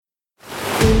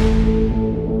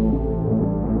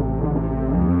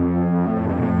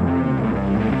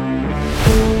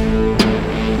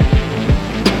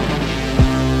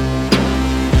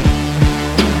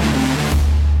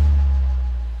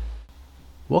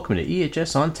welcome to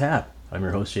EHS on Tap. I'm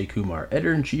your host Jay Kumar,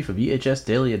 Editor-in-Chief of EHS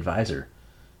Daily Advisor.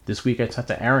 This week I talked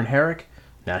to Aaron Herrick,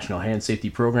 National Hand Safety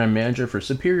Program Manager for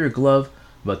Superior Glove,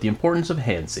 about the importance of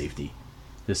hand safety.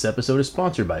 This episode is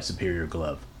sponsored by Superior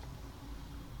Glove.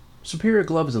 Superior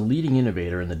Glove is a leading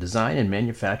innovator in the design and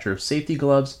manufacture of safety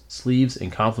gloves, sleeves,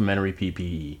 and complementary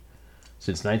PPE.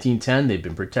 Since 1910, they've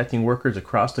been protecting workers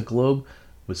across the globe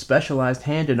with specialized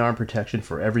hand and arm protection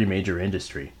for every major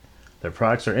industry. Their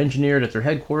products are engineered at their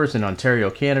headquarters in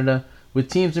Ontario, Canada, with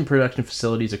teams in production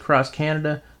facilities across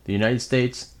Canada, the United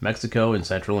States, Mexico, and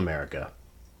Central America.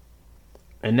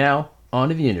 And now, on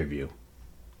to the interview.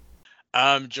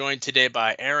 I'm joined today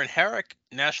by Aaron Herrick,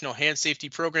 National Hand Safety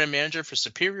Program Manager for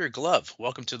Superior Glove.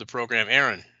 Welcome to the program,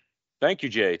 Aaron. Thank you,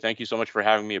 Jay. Thank you so much for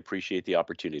having me. Appreciate the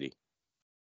opportunity.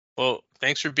 Well,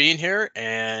 thanks for being here.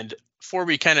 And before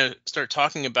we kind of start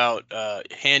talking about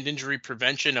hand injury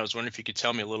prevention, I was wondering if you could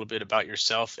tell me a little bit about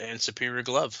yourself and Superior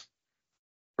Glove.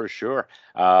 For sure.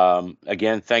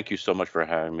 Again, thank you so much for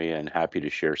having me, and happy to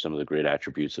share some of the great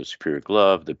attributes of Superior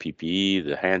Glove, the PPE,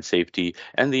 the hand safety,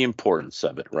 and the importance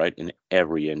of it, right, in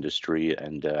every industry,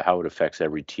 and how it affects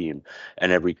every team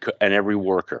and every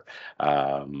worker,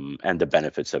 and the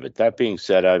benefits of it. That being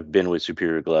said, I've been with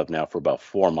Superior Glove now for about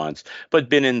 4 months, but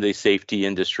been in the safety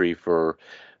industry for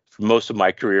most of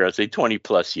my career, I'd say 20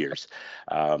 plus years.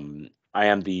 I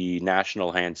am the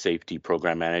National Hand Safety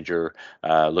Program Manager,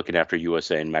 looking after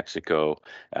USA and Mexico.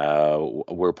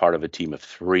 We're part of a team of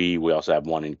 3. We also have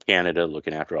one in Canada,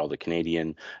 looking after all the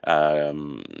Canadian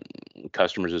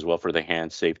customers as well for the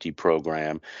hand safety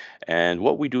program. And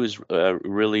what we do is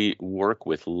really work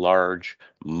with large,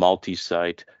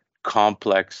 multi-site,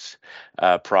 complex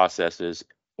processes,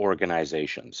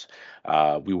 organizations.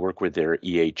 We work with their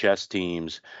EHS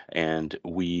teams, and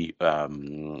we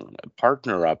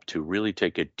partner up to really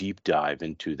take a deep dive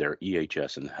into their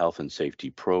EHS and health and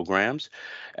safety programs,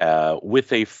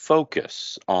 with a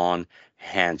focus on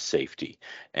hand safety.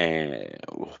 And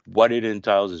what it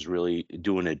entails is really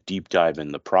doing a deep dive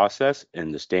in the process,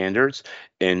 in the standards,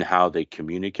 in how they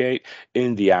communicate,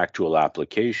 in the actual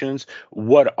applications,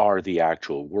 what are the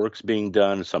actual works being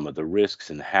done, some of the risks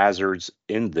and hazards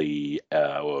in the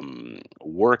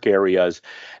work areas,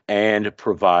 and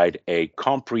provide a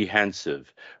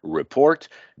comprehensive report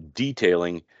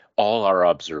detailing all our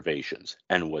observations.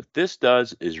 And what this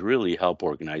does is really help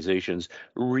organizations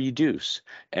reduce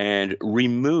and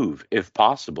remove, if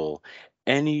possible,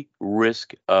 any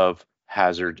risk of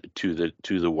hazard to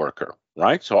the worker,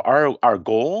 right? So our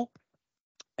goal,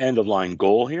 end of line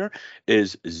goal here,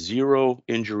 is 0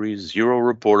 injuries, 0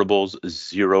 reportables,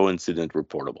 0 incident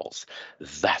reportables.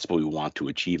 That's what we want to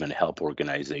achieve and help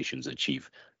organizations achieve.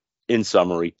 In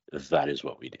summary, that is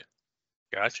what we do.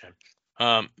 Gotcha.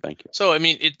 Thank you. So, I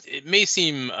mean, it may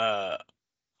seem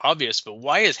obvious, but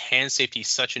why is hand safety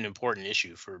such an important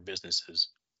issue for businesses?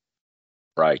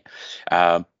 Right.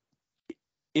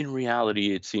 In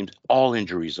reality, it seems all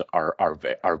injuries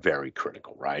are very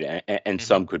critical, right? And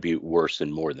some could be worse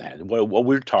and more than that. What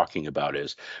we're talking about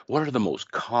is, what are the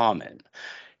most common?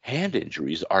 Hand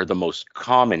injuries are the most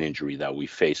common injury that we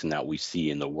face and that we see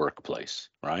in the workplace,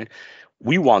 right?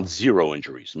 We want 0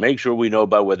 injuries. Make sure we know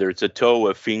about whether it's a toe,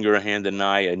 a finger, a hand, an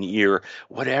eye, an ear,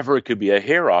 whatever it could be, a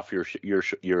hair off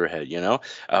your head.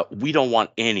 We don't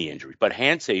want any injury. But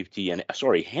hand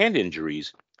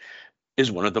injuries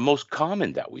is one of the most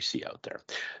common that we see out there.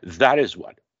 That is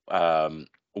what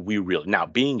we really, now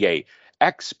being a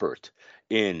expert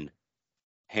in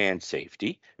hand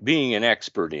safety, being an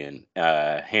expert in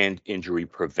hand injury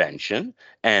prevention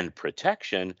and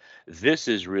protection, this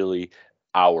is really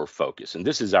our focus. And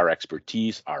this is our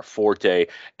expertise, our forte,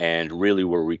 and really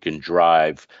where we can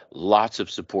drive lots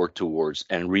of support towards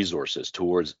and resources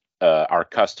towards our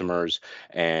customers,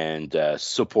 and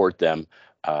support them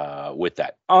with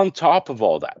that. On top of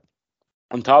all that,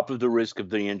 on top of the risk of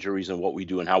the injuries and what we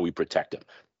do and how we protect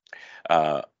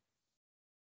them,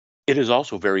 it is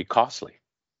also very costly.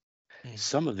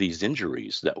 Some of these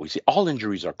injuries that we see, all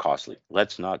injuries are costly.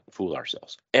 Let's not fool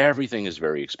ourselves. Everything is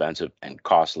very expensive and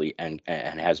costly, and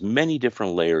has many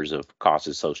different layers of costs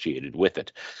associated with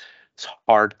it. It's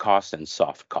hard cost and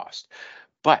soft cost.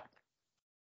 But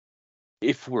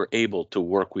if we're able to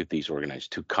work with these organizations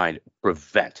to kind of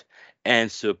prevent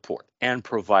and support and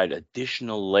provide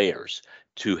additional layers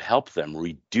to help them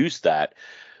reduce that,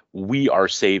 we are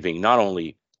saving not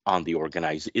only on the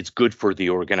it's good for the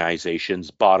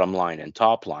organization's bottom line and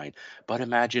top line, but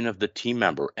imagine of the team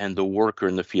member and the worker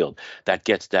in the field that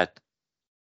gets that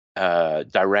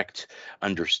direct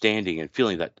understanding and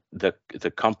feeling that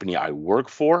the company I work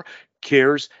for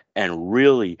cares and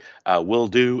really will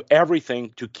do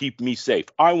everything to keep me safe.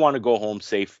 I want to go home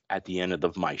safe at the end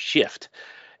of my shift.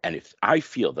 And if I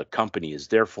feel the company is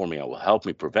there for me and will help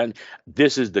me prevent,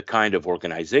 this is the kind of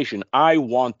organization I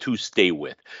want to stay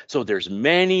with. So there's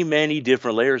many, many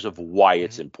different layers of why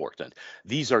it's Mhm. important.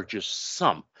 These are just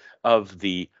some of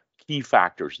the key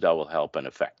factors that will help and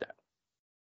affect that.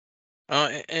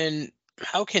 And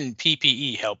how can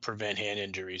PPE help prevent hand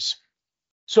injuries?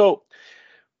 So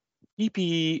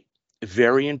PPE,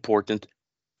 very important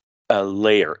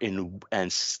layer in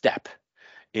and step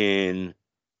in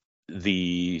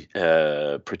the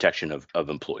protection of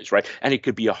employees, right? And it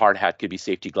could be a hard hat, could be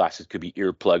safety glasses, could be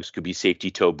earplugs, could be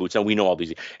safety toe boots, and we know all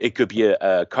these. It could be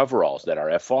a coveralls that are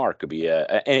FR, could be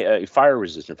a fire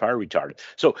resistant, fire retardant.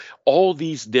 So all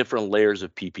these different layers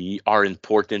of PPE are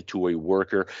important to a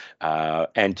worker,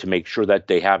 and to make sure that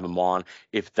they have them on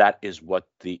if that is what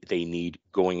they need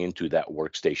going into that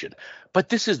workstation. But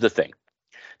this is the thing.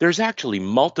 There's actually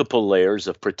multiple layers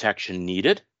of protection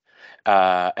needed,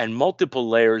 and multiple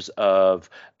layers of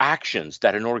actions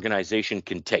that an organization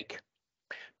can take.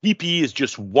 PPE is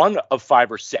just one of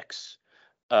 5 or 6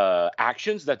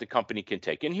 actions that the company can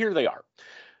take. And here they are.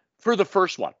 For the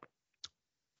first one,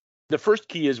 the first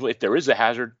key is if there is a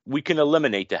hazard, we can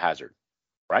eliminate the hazard,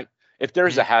 right? If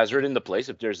there's a Mhm. hazard in the place,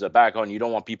 if there's a backhoe, you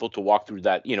don't want people to walk through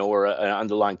that, or an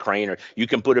underlying crane, or you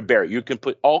can put a barrier, you can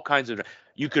put all kinds of,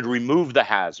 you could remove the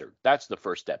hazard. That's the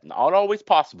first step. Not always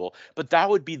possible, but that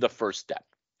would be the first step.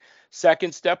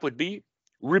 Second step would be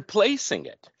replacing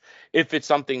it. If it's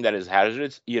something that is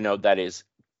hazardous, that is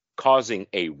causing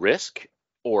a risk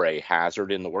or a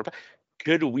hazard in the workplace,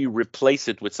 could we replace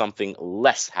it with something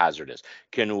less hazardous?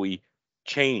 Can we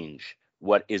change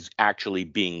what is actually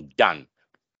being done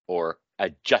or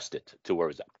adjust it to where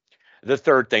it's at? The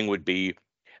third thing would be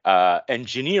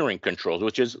engineering controls,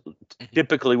 which is Mhm.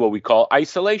 typically what we call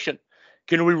isolation.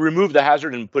 Can we remove the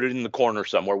hazard and put it in the corner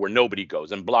somewhere where nobody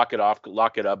goes and block it off,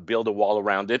 lock it up, build a wall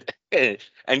around it,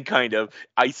 and kind of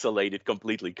isolate it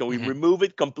completely? Can we Mhm. remove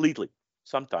it completely?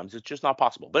 Sometimes it's just not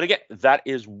possible. But again, that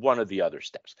is one of the other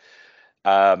steps.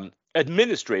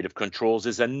 Administrative controls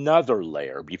is another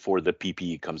layer before the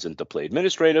PPE comes into play.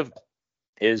 Administrative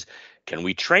is, can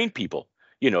we train people?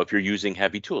 If you're using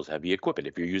heavy tools, heavy equipment,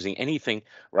 if you're using anything,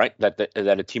 right, that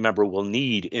a team member will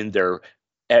need in their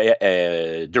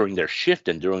during their shift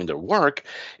and during their work,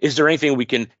 is there anything we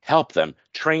can help them,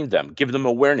 train them, give them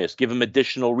awareness, give them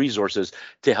additional resources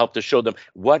to help to show them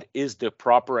what is the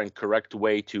proper and correct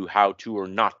way to how to or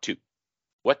not to,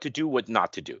 what to do, what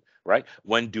not to do, right?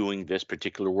 When doing this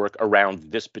particular work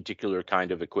around this particular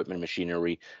kind of equipment,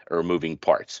 machinery, or moving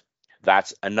parts.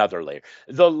 That's another layer.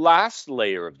 The last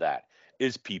layer of that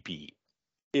is PPE,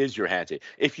 is your hand safety.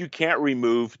 If you can't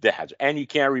remove the hazard and you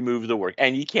can't remove the work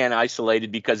and you can't isolate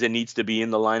it because it needs to be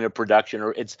in the line of production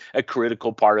or it's a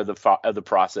critical part of the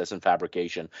process and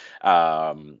fabrication,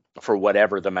 for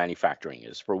whatever the manufacturing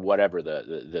is, for whatever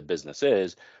the business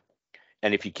is,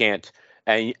 and if you can't,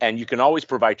 and you can always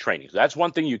provide training. So that's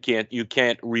one thing you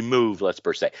can't remove, let's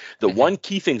per se. The Mhm. one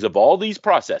key things of all these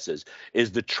processes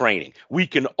is the training. We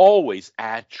can always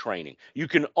add training. You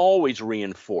can always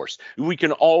reinforce. We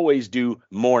can always do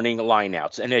morning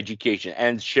lineouts and education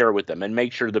and share with them and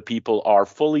make sure the people are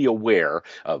fully aware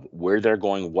of where they're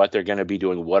going, what they're going to be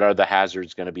doing, what are the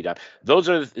hazards going to be done.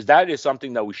 That is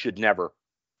something that we should never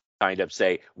kind of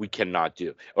say we cannot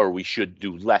do, or we should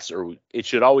do less, or it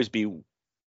should always be,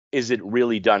 is it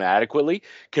really done adequately?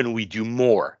 Can we do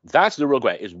more? That's the real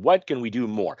question, is what can we do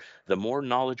more? The more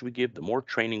knowledge we give, the more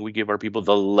training we give our people,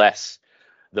 the less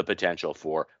the potential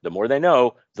for, the more they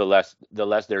know, the less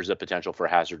there's a potential for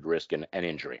hazard, risk, and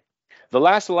injury. The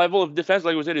last level of defense,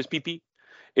 like we said, is PP.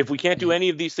 If we can't do Mhm. any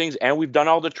of these things and we've done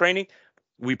all the training,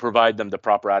 we provide them the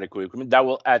proper adequate equipment that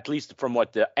will, at least from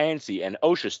what the ANSI and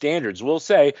OSHA standards will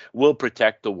say, will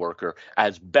protect the worker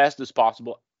as best as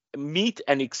possible, meet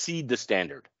and exceed the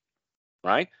standard,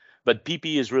 right? But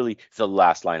PP is really the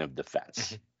last line of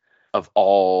defense Mhm. of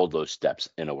all those steps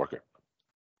in a worker.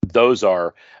 Those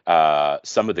are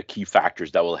some of the key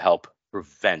factors that will help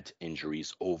prevent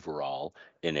injuries overall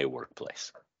in a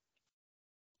workplace.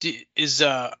 Is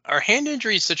are hand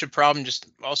injuries such a problem just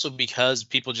also because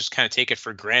people just kind of take it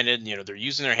for granted? They're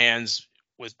using their hands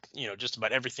with just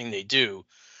about everything they do.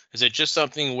 Is it just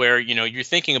something where you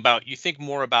think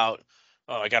more about,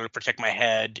 oh, I got to protect my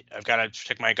head, I've got to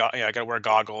protect I got to wear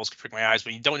goggles to protect my eyes,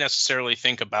 but you don't necessarily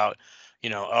think about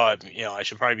oh, I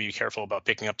should probably be careful about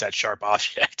picking up that sharp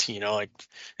object. Like,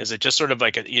 is it just sort of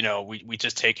like we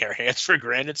just take our hands for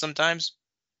granted sometimes?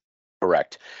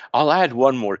 Correct. I'll add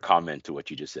one more comment to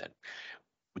what you just said.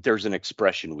 There's an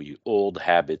expression we use, old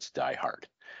habits die hard.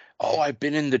 Oh, I've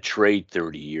been in the trade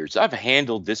 30 years. I've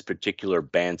handled this particular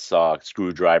bandsaw,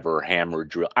 screwdriver, hammer,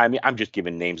 drill. I mean, I'm just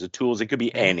giving names of tools. It could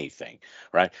be Mhm. anything,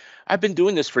 right? I've been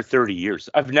doing this for 30 years.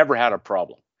 I've never had a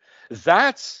problem.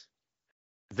 That's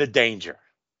the danger.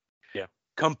 Yeah.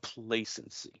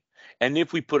 Complacency. And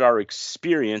if we put our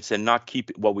experience and not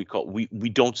keep it what we call we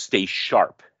don't stay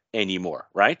sharp anymore,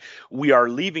 right? We are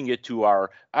leaving it to our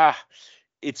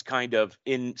it's kind of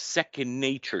in second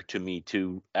nature to me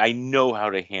to I know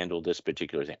how to handle this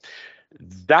particular thing.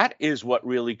 That is what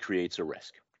really creates a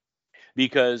risk.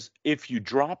 Because if you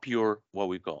drop your what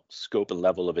we call scope and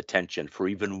level of attention for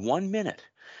even 1 minute,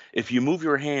 if you move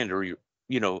your hand or you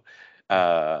know, Mhm.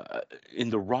 uh,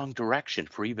 in the wrong direction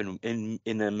for even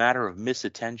in a matter of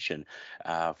misattention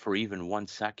for even 1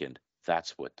 second,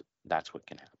 that's what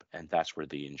can happen, and that's where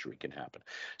the injury can happen.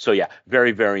 So yeah,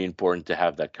 very very important to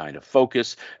have that kind of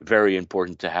focus. Very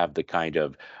important to have the kind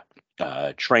of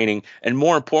training, and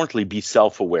more importantly, be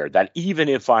self aware that even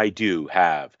if I do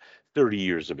have 30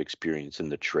 years of experience in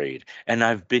the trade and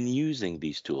I've been using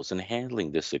these tools and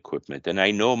handling this equipment and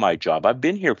I know my job, I've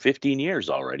been here 15 years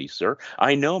already, sir.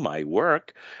 I know my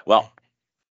work. Mhm. Well,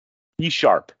 be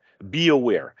sharp, be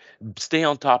aware, stay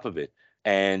on top of it,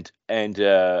 and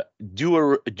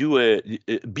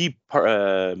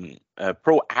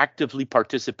proactively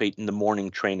participate in the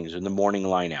morning trainings or the morning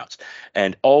lineouts,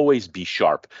 and always be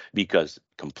sharp, because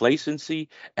complacency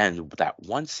and that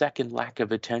 1 second lack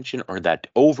of attention or that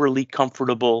overly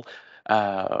comfortable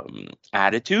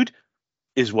attitude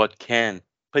is what can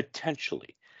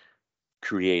potentially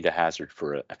create a hazard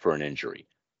for an injury.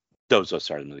 Those are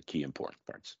some of the key important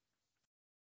parts.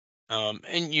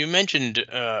 And you mentioned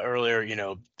earlier,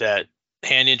 that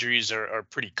hand injuries are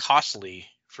pretty costly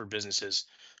for businesses.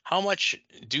 How much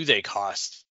do they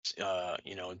cost?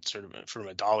 Sort of from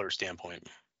a dollar standpoint.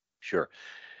 Sure.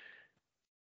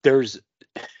 There's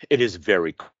it is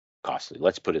very costly.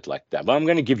 Let's put it like that. But I'm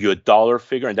going to give you a dollar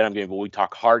figure, and then I'm going to we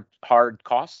talk hard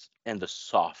costs and the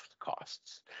soft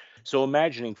costs. So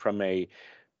imagining from a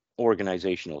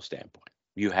organizational standpoint,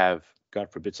 you have, God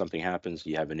forbid something happens,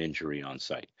 you have an injury on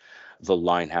site. The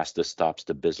line has to stop,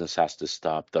 the business has to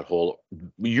stop,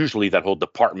 usually that whole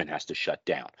department has to shut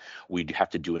down. We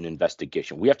have to do an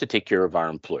investigation. We have to take care of our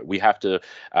employee. We have to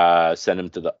send them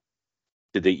to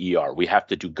the ER. We have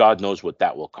to do, God knows what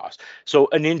that will cost. So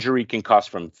an injury can cost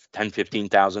from 10,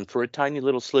 15,000 for a tiny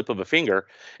little slip of a finger.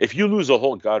 If you lose a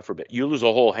whole, God forbid, you lose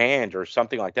a whole hand or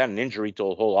something like that, an injury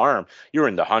to a whole arm, you're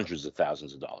in the hundreds of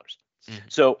thousands of dollars.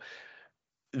 Mhm. So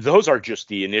those are just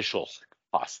the initial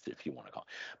cost, if you want to call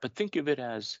it. But think of it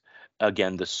as,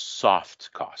 again, the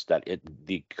soft cost that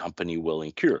the company will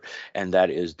incur, and that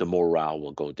is the morale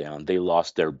will go down. They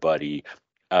lost their buddy.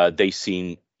 They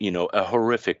seen a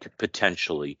horrific,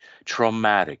 potentially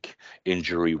traumatic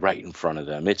injury right in front of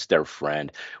them. It's their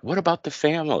friend. What about the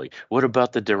family? What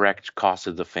about the direct cost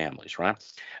of the families, right?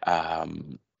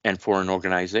 And for an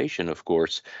organization, of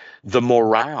course, the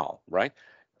morale, right?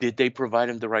 Did they provide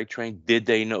him the right training? Did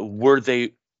they know? Were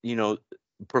they, you know,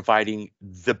 providing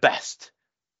the best,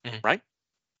 Mhm. right,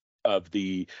 of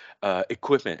the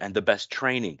equipment and the best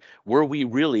training? Were we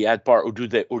really at par, or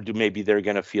do maybe they're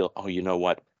going to feel, oh, you know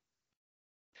what?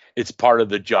 It's part of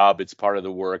the job, it's part of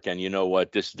the work, and you know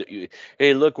what?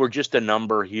 Hey, look, we're just a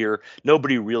number here.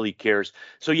 Nobody really cares.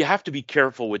 So you have to be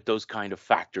careful with those kind of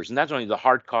factors, and that's only the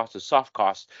hard cost, the soft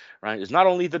cost, right? It's not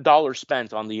only the dollar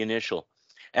spent on the initial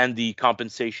and the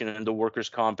compensation and the workers'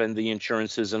 comp and the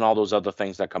insurances and all those other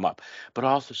things that come up, but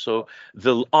also so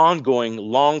the ongoing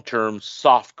long-term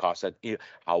soft costs.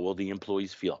 How will the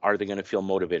employees feel? Are they going to feel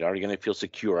motivated? Are they going to feel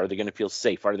secure? Are they going to feel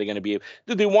safe? Are they going to be?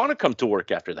 Do they want to come to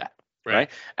work after that? Right. Right?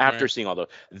 After Right. seeing all those,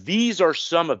 these are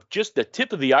some of just the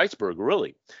tip of the iceberg,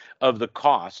 really, of the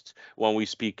costs when we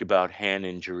speak about hand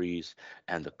injuries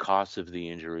and the cost of the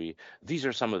injury. These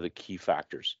are some of the key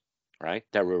factors, right,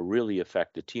 that will really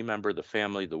affect the team member, the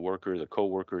family, the worker, the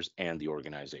co-workers, and the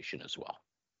organization as well.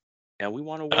 And we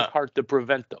want to Uh, work hard to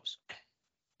prevent those.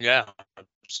 yeah.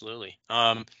 Absolutely.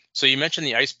 So you mentioned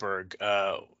the iceberg.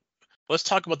 Let's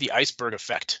talk about the iceberg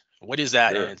effect. What is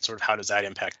that, Sure. and sort of how does that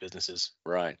impact businesses?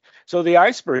 Right. So the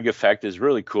iceberg effect is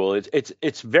really cool.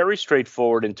 It's very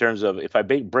straightforward in terms of, if I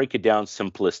break it down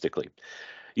simplistically.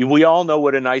 We all know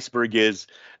what an iceberg is.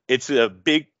 It's a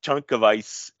big chunk of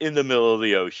ice in the middle of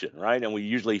the ocean, right? And we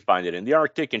usually find it in the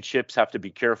Arctic, and ships have to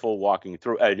be careful walking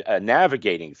through,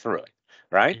 navigating through it,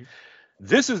 right? Mhm.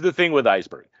 This is the thing with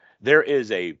iceberg. There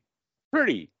is a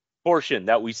pretty portion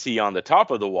that we see on the top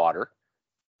of the water.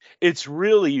 It's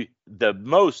really the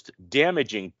most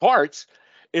damaging parts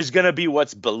is going to be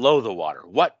what's below the water,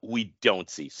 what we don't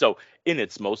see. So, in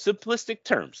its most simplistic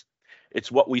terms,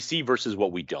 It's what we see versus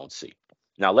what we don't see.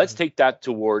 Now let's take that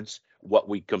towards what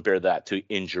we compare that to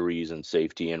injuries and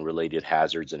safety and related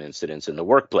hazards and incidents in the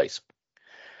workplace.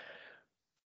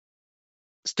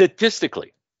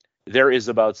 Statistically, there is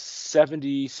about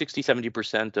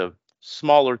 70% of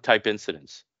smaller type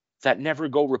incidents that never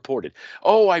go reported.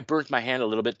 Oh, I burnt my hand a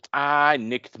little bit. I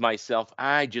nicked myself.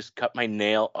 I just cut my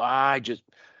nail.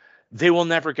 They will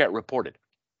never get reported.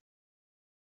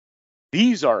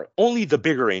 These are only the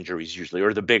bigger injuries usually,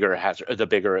 or the bigger hazard, or the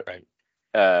bigger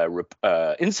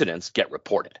incidents get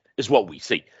reported, is what we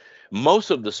see. Most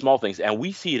of the small things, and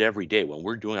we see it every day when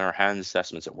we're doing our hand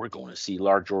assessments, and we're going to see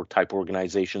larger type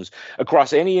organizations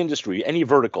across any industry, any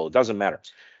vertical, it doesn't matter.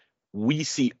 We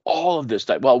see all of this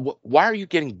type. Well, why are you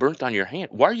getting burnt on your hand?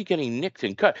 Why are you getting nicked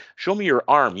and cut? Show me your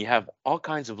arm. You have all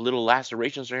kinds of little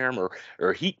lacerations on your arm,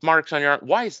 or heat marks on your arm.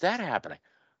 Why is that happening?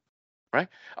 Right?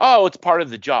 Oh, it's part of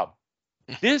the job.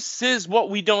 This is what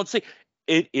we don't see.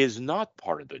 It is not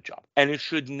part of the job, and it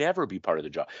should never be part of the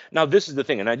job. Now, this is the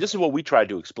thing, and this is what we try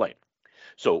to explain.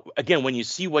 So again, when you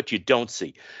see what you don't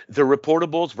see, the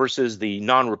reportables versus the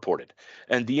non-reported,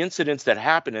 and the incidents that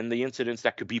happen and the incidents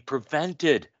that could be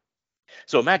prevented.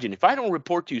 So imagine if I don't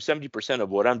report to you 70% of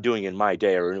what I'm doing in my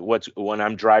day, or when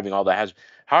I'm driving all the hazards,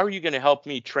 how are you going to help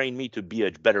me train me to be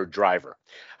a better driver?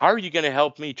 How are you going to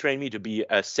help me train me to be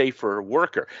a safer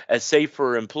worker, a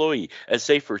safer employee, a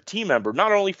safer team member,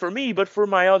 not only for me, but for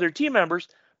my other team members,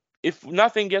 if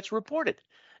nothing gets reported,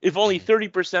 if only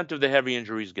 30% of the heavy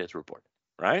injuries gets reported,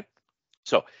 right?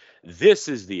 So this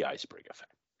is the iceberg effect.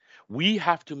 We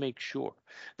have to make sure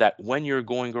that when you're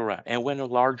going around and when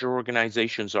larger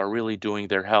organizations are really doing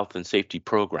their health and safety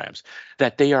programs,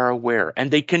 that they are aware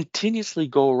and they continuously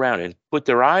go around and put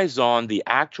their eyes on the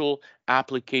actual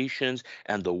applications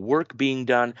and the work being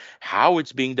done, how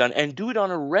it's being done, and do it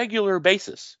on a regular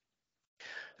basis.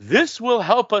 This will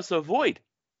help us avoid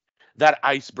that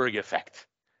iceberg effect,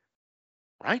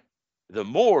 right? The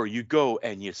more you go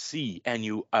and you see and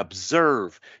you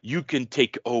observe, you can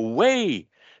take away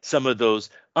some of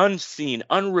those unseen,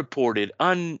 unreported,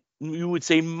 you would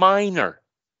say minor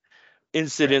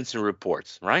incidents and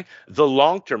reports, right? The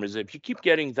long term is if you keep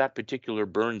getting that particular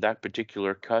burn, that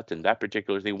particular cut, and that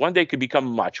particular thing, one day could become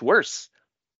much worse.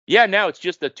 Yeah, now it's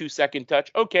just a 2-second touch.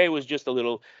 Okay, it was just a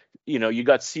little, you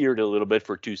got seared a little bit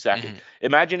for 2 seconds.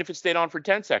 Imagine if it stayed on for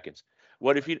 10 seconds.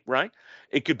 What if right?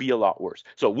 It could be a lot worse.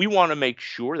 So we want to make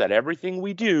sure that everything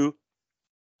we do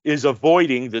is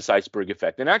avoiding this iceberg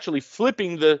effect and actually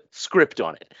flipping the script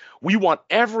on it. We want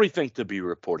everything to be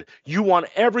reported. You want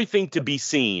everything to be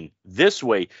seen. This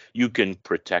way, you can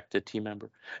protect a team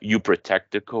member, you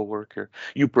protect a coworker,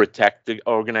 you protect the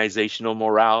organizational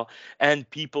morale, and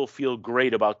people feel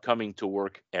great about coming to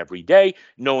work every day,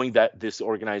 knowing that this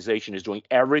organization is doing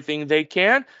everything they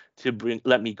can to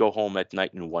let me go home at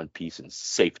night in one piece and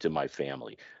safe to my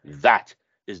family. That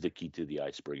is the key to the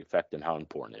iceberg effect and how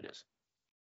important it is.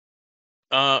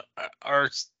 Are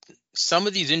some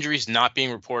of these injuries not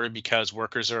being reported because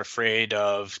workers are afraid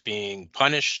of being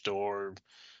punished or,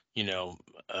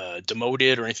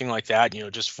 demoted or anything like that?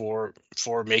 Just for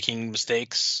making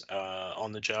mistakes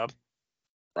on the job.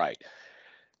 Right.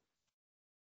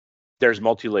 There's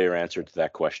multi-layer answer to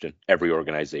that question. Every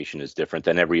organization is different,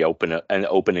 and every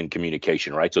open in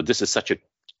communication, right? So this is such a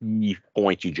key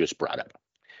point you just brought up.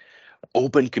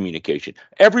 Open communication.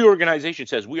 Every organization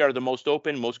says we are the most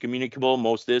open, most communicable,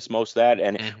 most this, most that,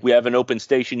 and we have an open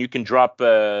station. You can drop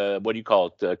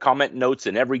comment notes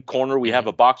in every corner. We have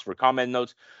a box for comment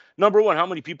notes. Number one, how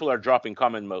many people are dropping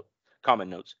comment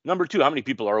notes? Number two, how many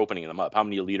people are opening them up? How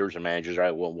many leaders or managers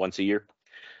are once a year?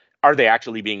 Are they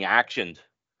actually being actioned,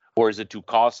 or is it too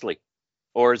costly,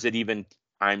 or is it even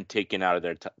I'm taken out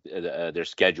of their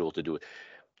schedule to do it?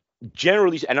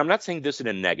 Generally, and I'm not saying this in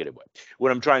a negative way.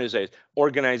 What I'm trying to say is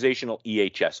organizational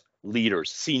EHS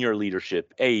leaders, senior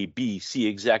leadership, A, B, C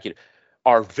executive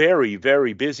are very,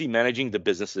 very busy managing the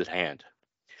business at hand.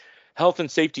 Health and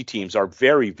safety teams are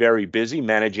very, very busy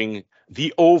managing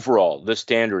the overall, the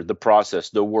standard, the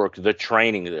process, the work, the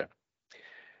training there.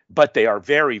 But they are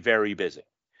very, very busy.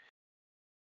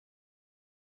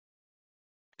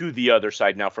 To the other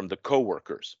side now from the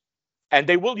coworkers. And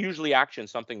they will usually action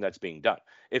something that's being done.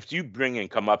 If you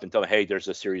come up and tell them, hey, there's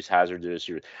a serious hazard,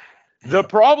 the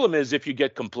problem is if you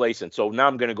get complacent. So now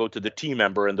I'm going to go to the team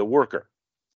member and the worker.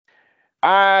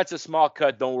 It's a small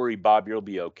cut. Don't worry, Bob, you'll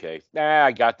be okay.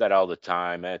 I got that all the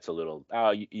time. It's a little,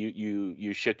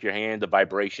 you shook your hand, the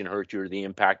vibration hurt you, or the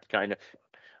impact kind of.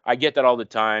 I get that all the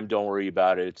time. Don't worry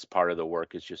about it. It's part of the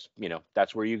work. It's just,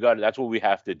 that's where you got it. That's what we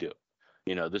have to do.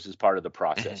 This is part of the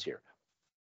process here.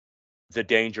 The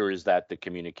danger is that the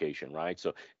communication, right?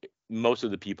 So most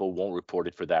of the people won't report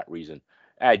it for that reason.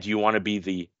 Do you want to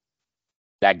be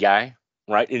that guy,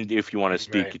 right? And if you want to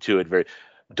speak Right. to it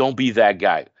don't be that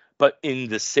guy. But in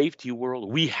the safety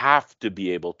world, we have to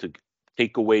be able to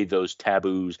take away those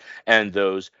taboos and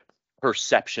those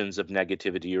perceptions of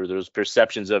negativity, or those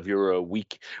perceptions of you're a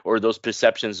weak, or those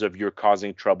perceptions of you're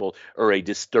causing trouble or a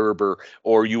disturber,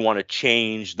 or you want to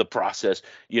change the process.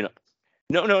 No,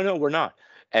 we're not.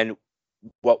 And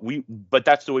but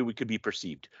that's the way we could be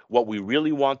perceived. What we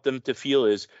really want them to feel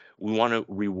is we want to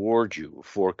reward you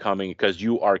for coming because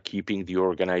you are keeping the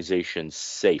organization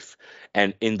safe.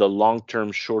 And in the long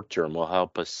term, short term, will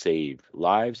help us save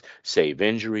lives, save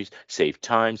injuries, save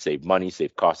time, save money,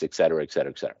 save costs, et cetera, et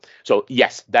cetera, et cetera. So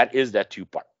yes, that is that two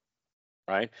part,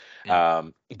 right?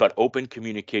 Mm. But open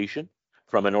communication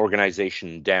from an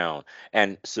organization down,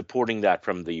 and supporting that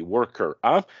from the worker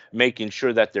up, making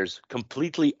sure that there's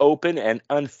completely open and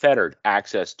unfettered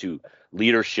access to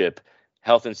leadership,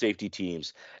 health and safety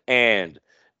teams, and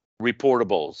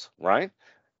reportables, right?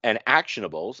 And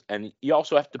actionables. And you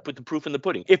also have to put the proof in the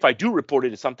pudding. If I do report it,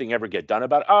 does something ever get done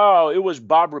about it? Oh, it was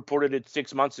Bob reported it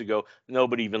 6 months ago.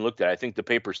 Nobody even looked at it. I think the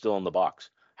paper's still in the box.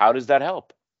 How does that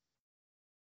help?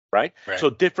 Right? Right. So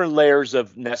different layers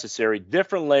of necessary,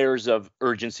 different layers of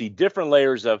urgency, different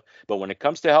layers of, but when it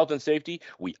comes to health and safety,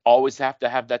 we always have to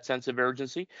have that sense of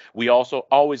urgency. We also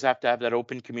always have to have that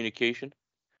open communication.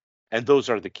 And those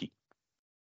are the key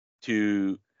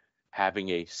to having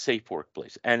a safe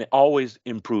workplace and always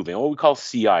improving. What we call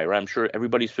CI, right? I'm sure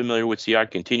everybody's familiar with CI,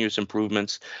 continuous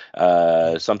improvements.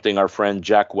 Mm. Something our friend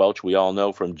Jack Welch, we all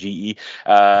know from GE,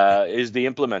 is the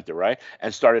implementer, right?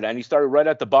 And he started right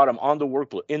at the bottom on the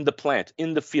workflow, in the plant,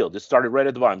 in the field. It started right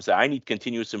at the bottom. Say, I need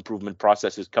continuous improvement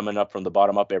processes coming up from the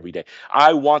bottom up every day.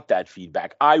 I want that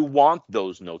feedback. I want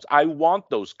those notes. I want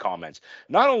those comments,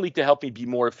 not only to help me be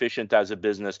more efficient as a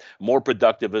business, more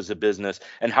productive as a business,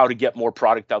 and how to get more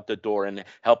product out the door and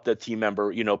help the team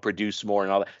member, produce more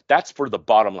and all that. That's for the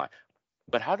bottom line.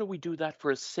 But how do we do that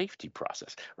for a safety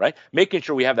process, right? Making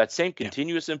sure we have that same Yeah.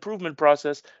 continuous improvement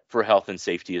process for health and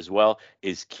safety as well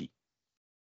is key.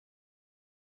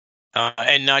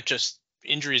 And not just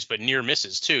injuries, but near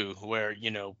misses too, where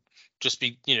just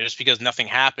because nothing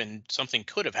happened, something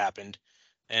could have happened,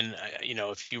 and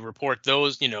if you report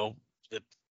those, the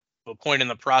a point in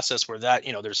the process where that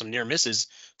there's some near misses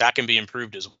that can be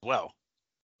improved as well.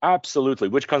 Absolutely,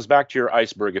 which comes back to your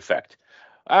iceberg effect.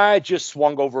 I just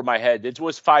swung over my head. It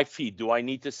was 5 feet. Do I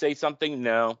need to say something?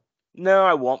 No. No,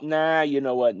 I won't. Nah, you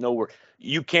know what? No,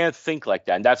 you can't think like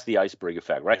that. And that's the iceberg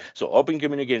effect, right? Yeah. So open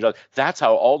communication, that's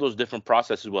how all those different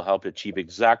processes will help achieve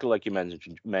exactly like you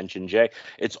mentioned, Jay.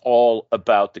 It's all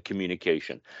about the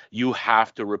communication. You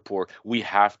have to report. We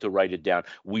have to write it down.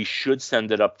 We should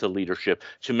send it up to leadership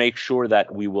to make sure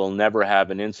that we will never have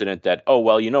an incident that, oh,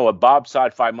 well, what, Bob saw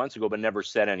it 5 months ago, but never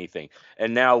said anything.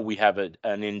 And now we have an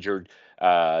injured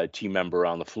team member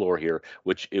on the floor here,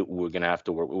 which we're going to have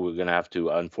to work. We're going to have to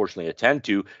unfortunately attend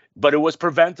to, but it was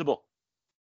preventable.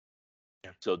 Yeah.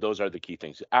 So those are the key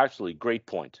things. Actually, great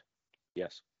point.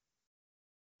 Yes.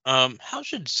 How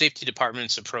should safety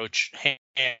departments approach hand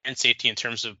safety in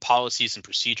terms of policies and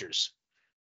procedures?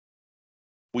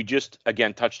 We just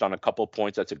again touched on a couple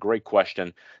points. That's a great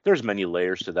question. There's many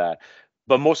layers to that,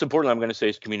 but most importantly, I'm going to say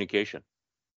is communication.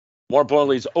 More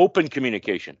importantly, is open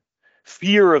communication.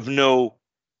 Fear of no,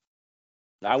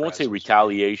 I won't say Reprisals.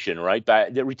 retaliation, right?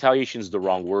 But the retaliation is the Mm.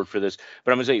 wrong word for this.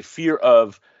 But I'm going to say fear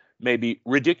of maybe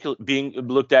ridiculous, being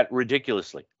looked at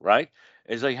ridiculously, right?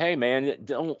 It's like, hey, man,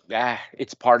 don't.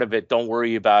 It's part of it. Don't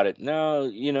worry about it. No,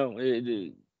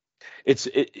 it's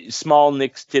small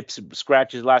nicks, tips,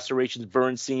 scratches, lacerations,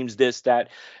 burns, seams, this, that.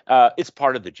 It's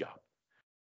part of the job,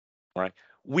 right?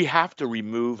 We have to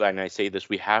remove, and I say this,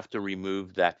 we have to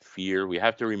remove that fear. We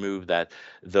have to remove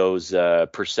those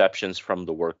perceptions from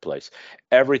the workplace.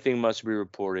 Everything must be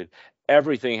reported.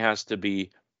 Everything has to be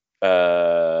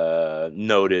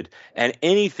noted, and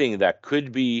anything that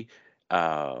could be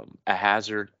a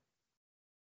hazard,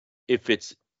 if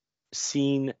it's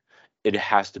seen, it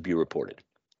has to be reported.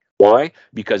 Why?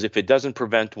 Because if it doesn't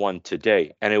prevent one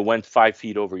today and it went 5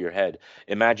 feet over your head,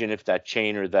 imagine if that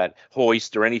chain or that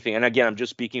hoist or anything, and again, I'm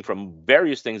just speaking from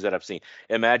various things that I've seen.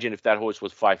 Imagine if that hoist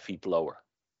was 5 feet lower.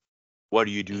 What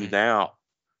do you do Mhm. now?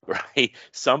 Right?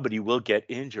 Somebody will get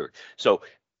injured. So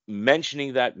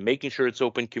mentioning that, making sure it's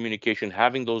open communication,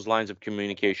 having those lines of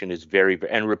communication is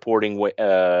and reporting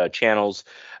channels,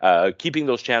 keeping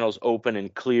those channels open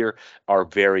and clear are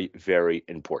very, very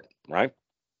important, right?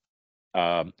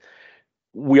 Um,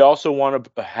 we also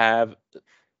want to have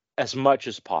as much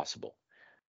as possible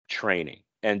training,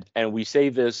 and we say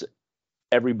this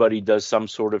everybody does some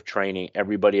sort of training.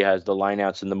 Everybody has the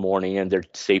lineouts in the morning and their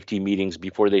safety meetings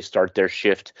before they start their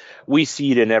shift. We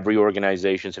see it in every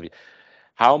organization. So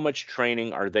how much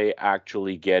training are they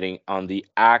actually getting on the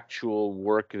actual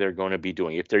work they're going to be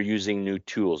doing? If they're using new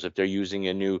tools, if they're using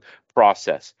a new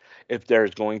process, if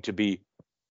there's going to be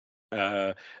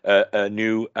a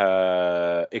new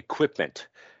equipment,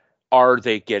 are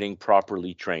they getting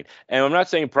properly trained? And I'm not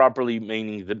saying properly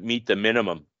meaning meet the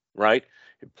minimum, right?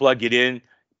 Plug it in,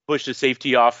 push the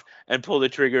safety off, and pull the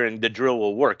trigger, and the drill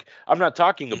will work. I'm not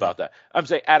talking Mhm. about that. I'm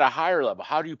saying at a higher level,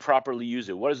 how do you properly use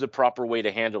it? What is the proper way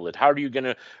to handle it? How are you going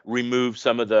to remove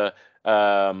some of the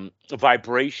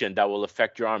vibration that will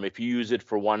affect your arm? If you use it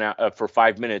for for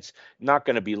 5 minutes, not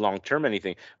going to be long term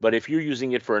anything. But if you're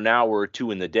using it for an hour or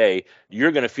two in the day,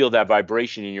 you're going to feel that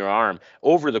vibration in your arm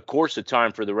over the course of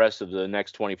time for the rest of the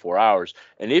next 24 hours.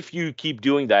 And if you keep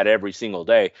doing that every single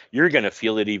day, you're going to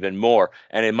feel it even more.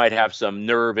 And it might have some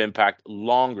nerve impact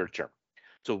longer term.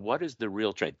 So, what is the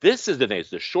real trend? This is the thing: it's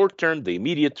the short term, the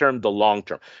immediate term, the long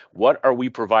term. What are we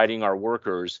providing our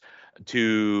workers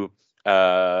to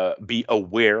be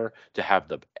aware, to have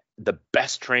the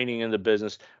best training in the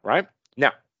business, right?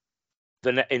 Now,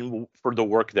 for the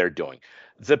work they're doing.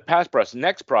 The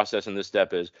next process in this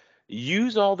step is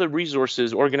use all the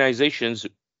resources organizations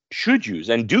should use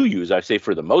and do use, I say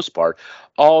for the most part,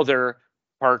 all their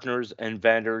partners and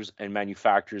vendors and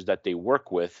manufacturers that they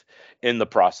work with in the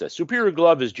process. Superior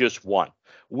Glove is just one.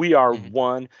 We are Mhm.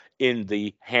 one in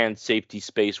the hand safety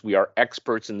space. We are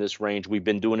experts in this range. We've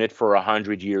been doing it for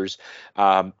 100 years.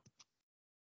 Um,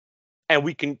 and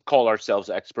we can call ourselves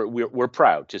expert. We're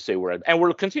proud to say and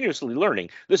we're continuously learning.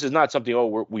 This is not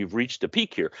something, we've reached a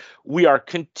peak here. We are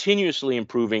continuously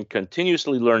improving,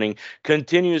 continuously learning,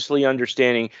 continuously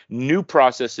understanding new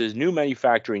processes, new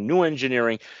manufacturing, new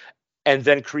engineering, and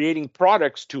then creating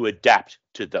products to adapt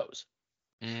to those.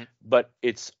 Mhm. But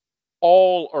it's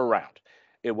all around.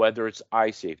 Whether it's eye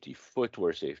safety,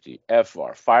 footwear safety,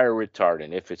 FR, fire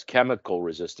retardant, if it's chemical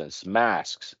resistance,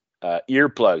 masks,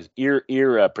 earplugs,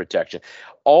 ear protection,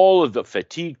 all of the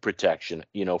fatigue protection,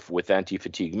 with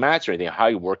anti-fatigue mats or anything,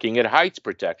 high working at heights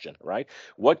protection, right?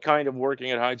 What kind of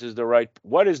working at heights is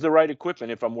what is the right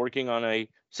equipment if I'm working on a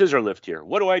scissor lift here?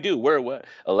 What do I do? What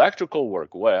electrical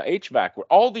work, what HVAC work,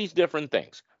 all these different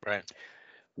things. Right.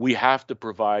 We have to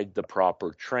provide the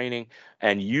proper training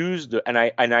and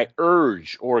I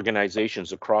urge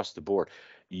organizations across the board,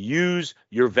 use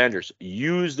your vendors,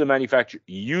 use the manufacturer,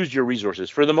 use your resources.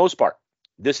 For the most part,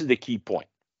 this is the key point.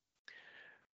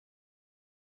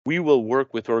 We will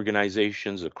work with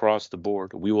organizations across the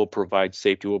board. We will provide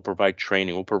safety, we'll provide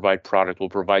training, we'll provide product, we'll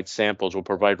provide samples, we'll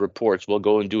provide reports, we'll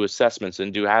go and do assessments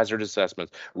and do hazard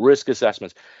assessments, risk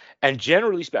assessments. And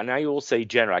generally speaking, now you will say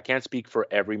general, I can't speak for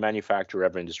every manufacturer,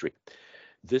 every industry.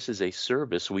 This is a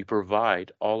service we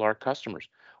provide all our customers.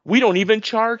 We don't even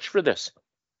charge for this.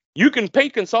 You can pay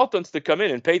consultants to come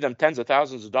in and pay them tens of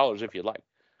thousands of dollars if you like.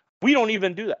 We don't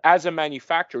even do that. As a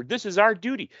manufacturer, this is our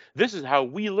duty. This is how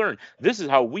we learn. This is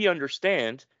how we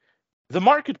understand the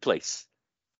marketplace.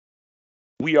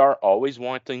 We are always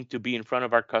wanting to be in front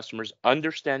of our customers,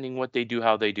 understanding what they do,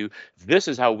 how they do. This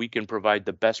is how we can provide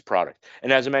the best product.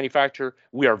 And as a manufacturer,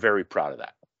 we are very proud of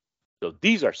that. So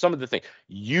these are some of the things.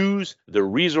 Use the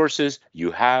resources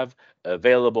you have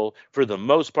available for the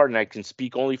most part. And I can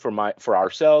speak only for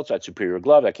ourselves at Superior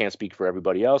Glove. I can't speak for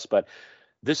everybody else, but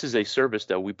this is a service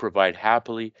that we provide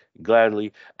happily,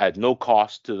 gladly, at no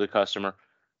cost to the customer.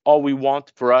 All we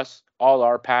want for us, all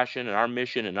our passion and our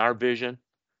mission and our vision,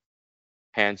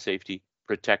 hand safety,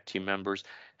 protect team members,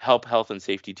 help health and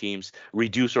safety teams,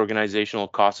 reduce organizational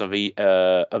costs of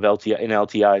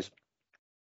LTIs,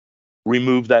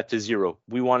 remove that to zero.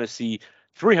 We want to see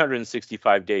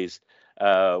 365 days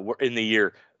in the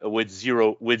year with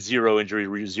zero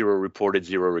injury, zero reported,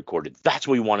 zero recorded. That's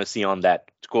what we want to see on that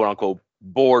quote unquote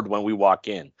board when we walk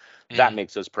in. That Mhm.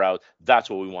 makes us proud. That's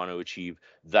what we want to achieve.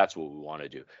 That's what we want to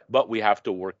do. But we have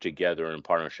to work together in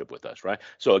partnership with us, right?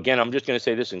 So again, I'm just going to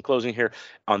say this in closing here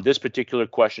on this particular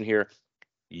question here.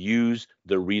 Use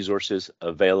the resources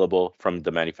available from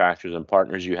the manufacturers and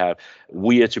partners you have.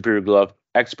 We at Superior Glove,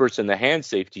 experts in the hand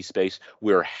safety space,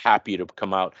 we're happy to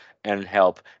come out and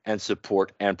help and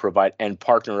support and provide and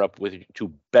partner up with you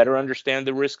to better understand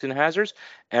the risks and hazards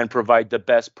and provide the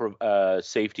best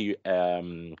safety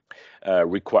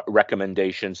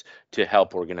recommendations to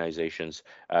help organizations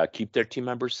keep their team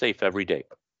members safe every day.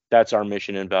 That's our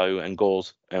mission and value and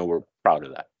goals, and we're proud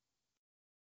of that.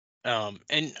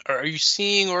 And are you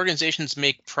seeing organizations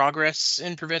make progress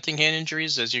in preventing hand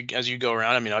injuries as you go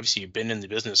around? I mean, obviously you've been in the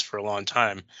business for a long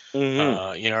time.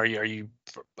 Mhm.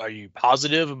 Are you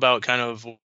positive about kind of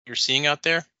you're seeing out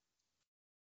there?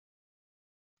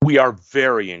 We are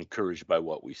very encouraged by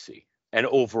what we see. And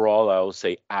overall, I will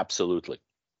say absolutely.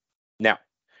 Now,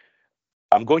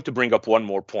 I'm going to bring up one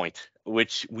more point,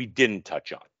 which we didn't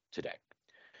touch on today.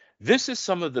 This is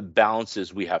some of the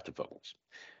balances we have to focus.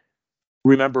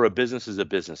 Remember, a business is a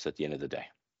business at the end of the day.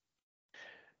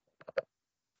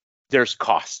 There's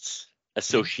costs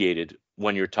associated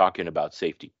when you're talking about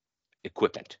safety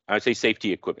equipment. I would say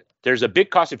safety equipment. There's a big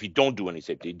cost if you don't do any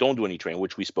safety, don't do any training,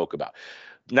 which we spoke about.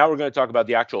 Now we're going to talk about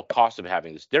the actual cost of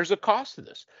having this. There's a cost to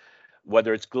this,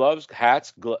 whether it's gloves,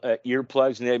 hats,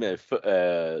 earplugs,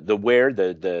 the wear,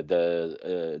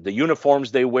 the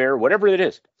uniforms they wear, whatever it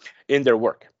is in their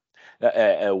work,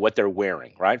 what they're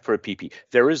wearing, right, for a PP.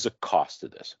 There is a cost to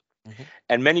this. Mm-hmm.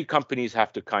 And many companies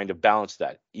have to kind of balance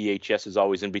that. EHS is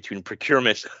always in between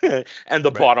procurement and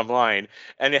the bottom line.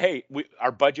 And hey,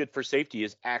 our budget for safety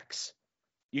is X.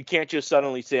 You can't just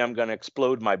suddenly say, I'm going to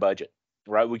explode my budget,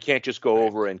 right? We can't just go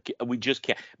over and we just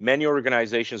can't. Many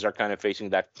organizations are kind of facing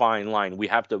that fine line. We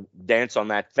have to dance on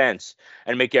that fence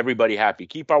and make everybody happy.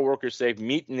 Keep our workers safe,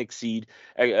 meet and exceed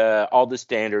all the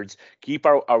standards, keep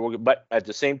our but at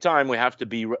the same time, we have to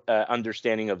be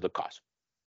understanding of the cost.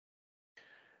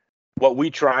 What we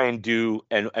try and do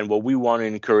and what we want to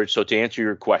encourage. So to answer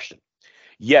your question,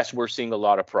 yes, we're seeing a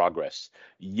lot of progress.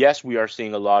 Yes, we are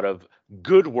seeing a lot of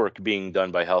good work being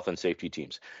done by health and safety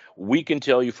teams. We can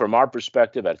tell you from our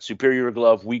perspective at Superior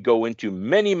Glove, we go into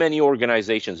many, many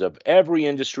organizations of every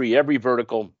industry, every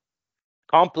vertical,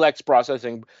 complex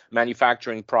processing,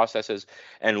 manufacturing processes,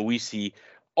 and we see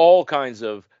all kinds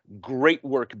of great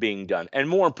work being done. And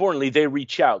more importantly, they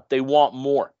reach out. They want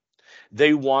more.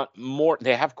 They want more.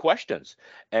 They have questions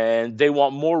and they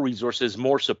want more resources,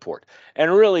 more support.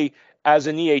 And really, as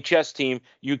an EHS team,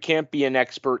 you can't be an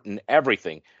expert in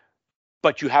everything,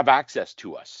 but you have access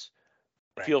to us.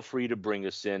 Right. Feel free to bring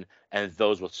us in and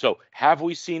those will. So have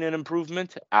we seen an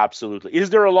improvement? Absolutely. Is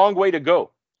there a long way to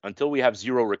go until we have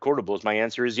zero recordables? My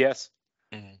answer is yes.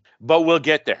 Mm-hmm. But we'll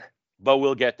get there.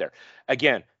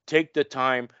 Again, take the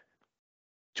time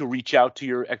to reach out to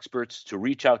your experts, to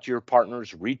reach out to your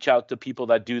partners, reach out to people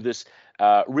that do this,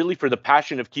 really for the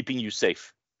passion of keeping you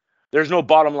safe. There's no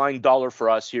bottom line dollar for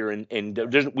us here, and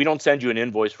we don't send you an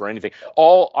invoice for anything.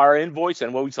 All our invoice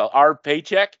and what we sell, our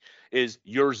paycheck is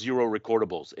your zero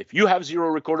recordables. If you have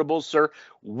zero recordables, sir,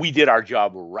 we did our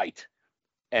job right,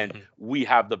 and we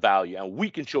have the value, and we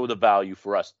can show the value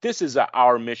for us. This is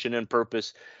our mission and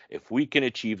purpose. If we can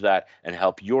achieve that and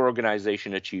help your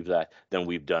organization achieve that, then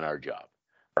we've done our job.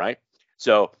 Right?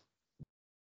 So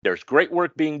there's great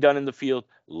work being done in the field,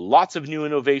 lots of new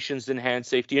innovations in hand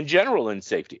safety in general in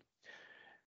safety.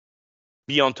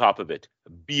 Be on top of it.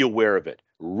 Be aware of it.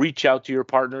 Reach out to your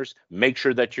partners. Make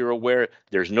sure that you're aware.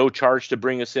 There's no charge to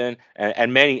bring us in,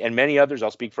 and many others.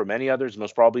 I'll speak for many others.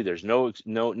 Most probably, there's no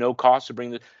cost to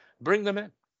bring them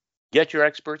in. Get your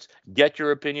experts, get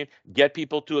your opinion, get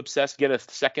people to obsess, get a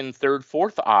second, third,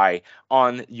 fourth eye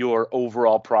on your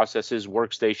overall processes,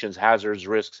 workstations, hazards,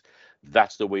 risks.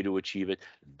 That's the way to achieve it.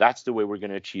 That's the way we're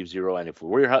going to achieve zero. And if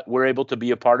we're able to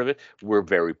be a part of it, we're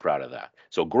very proud of that.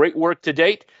 So great work to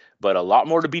date, but a lot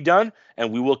more to be done.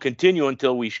 And we will continue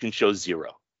until we can show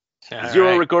zero.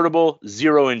 Zero recordable,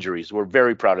 zero injuries. We're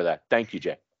very proud of that. Thank you,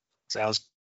 Jay. Sounds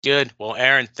good. Well,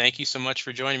 Aaron, thank you so much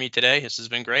for joining me today. This has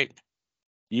been great.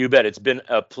 You bet. It's been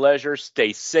a pleasure.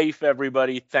 Stay safe,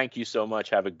 everybody. Thank you so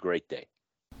much. Have a great day.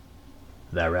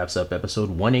 That wraps up episode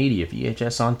 180 of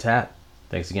EHS on Tap.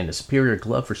 Thanks again to Superior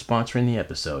Glove for sponsoring the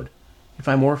episode. You can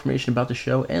find more information about the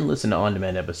show and listen to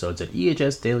on-demand episodes at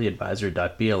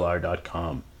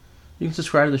ehsdailyadvisor.blr.com. You can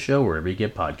subscribe to the show wherever you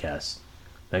get podcasts.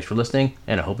 Thanks for listening,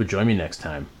 and I hope you join me next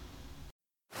time.